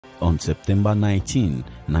on September 19,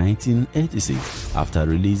 1986, after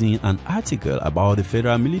releasing an article about the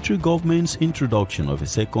federal military government's introduction of a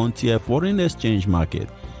second-tier foreign exchange market.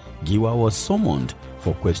 Giwa was summoned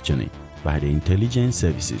for questioning by the intelligence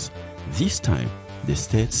services, this time the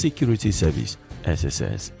State Security Service,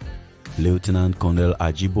 SSS. Lieutenant Colonel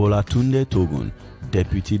Ajibola Tunde Togun,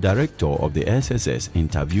 Deputy Director of the SSS,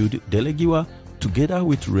 interviewed Dele Giwa together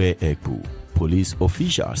with Ray Ekpu. Police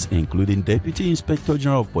officials, including Deputy Inspector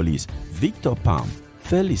General of Police Victor Pam,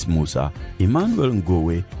 Felix Musa, Emmanuel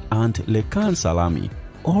Ngowe, and Lekan Salami,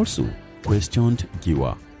 also questioned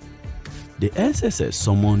Giwa. The SSS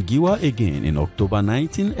summoned Giwa again in October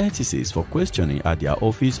 1986 for questioning at their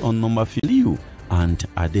office on number Filiu and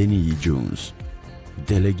Adeniyi Jones.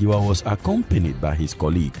 Dele Giwa was accompanied by his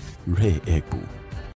colleague Ray Ekpu.